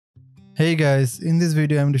Hey guys, in this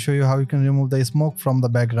video I'm going to show you how you can remove the smoke from the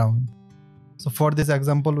background. So for this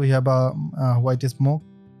example we have a white smoke,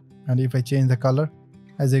 and if I change the color,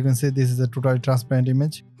 as you can see this is a totally transparent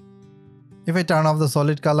image. If I turn off the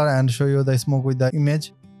solid color and show you the smoke with the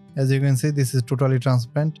image, as you can see this is totally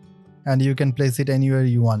transparent and you can place it anywhere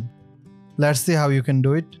you want. Let's see how you can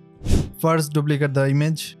do it. First duplicate the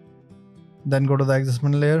image, then go to the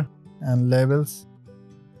adjustment layer and labels.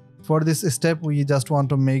 For this step we just want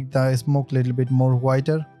to make the smoke a little bit more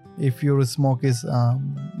whiter. If your smoke is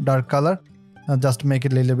dark color, just make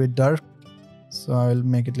it a little bit dark. So I will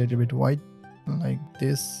make it a little bit white like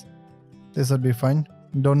this. This would be fine.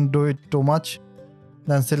 Don't do it too much.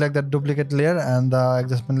 Then select the duplicate layer and the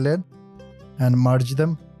adjustment layer and merge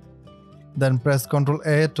them. Then press Ctrl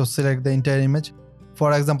A to select the entire image.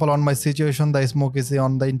 For example, on my situation the smoke is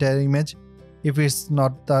on the entire image. If it's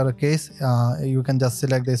not the case, you can just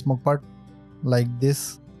select the smoke part like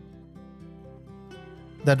this.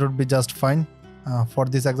 That would be just fine. For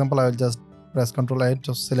this example I will just press Ctrl A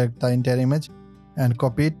to select the entire image and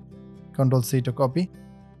copy it. Ctrl C to copy.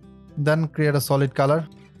 Then create a solid color,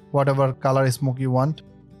 whatever color smoke you want.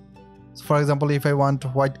 So for example, if I want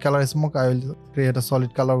white color smoke, I will create a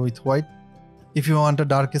solid color with white. If you want a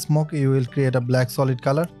dark smoke, you will create a black solid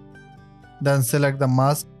color. Then select the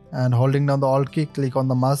mask and holding down the Alt key, click on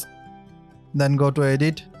the mask. Then go to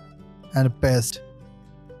edit and paste.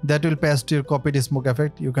 That will paste your copied smoke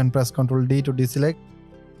effect. You can press Ctrl D to deselect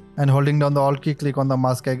and holding down the Alt key, click on the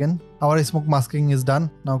mask again. Our smoke masking is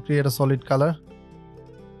done. Now create a solid color,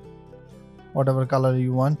 whatever color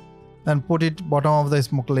you want, and put it bottom of the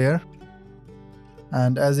smoke layer.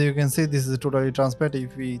 And as you can see this is totally transparent.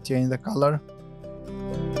 If we change the color,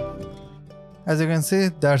 as you can see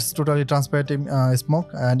that's totally transparent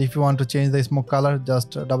smoke. And if you want to change the smoke color,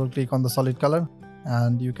 just double click on the solid color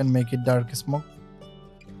and you can make it dark smoke.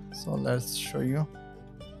 So let's show you.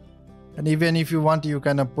 And even if you want, you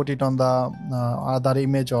can put it on the other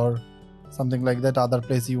image or something like that, other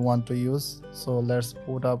place you want to use. So let's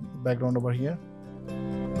put a background over here.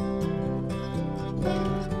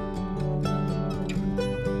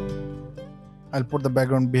 I'll put the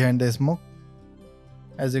background behind the smoke.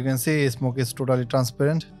 As you can see, smoke is totally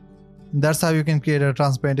transparent. That's how you can create a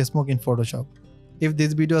transparent smoke in Photoshop. If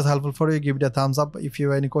this video is helpful for you, give it a thumbs up. If you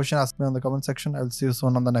have any question, ask me in the comment section. I'll see you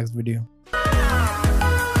soon on the next video.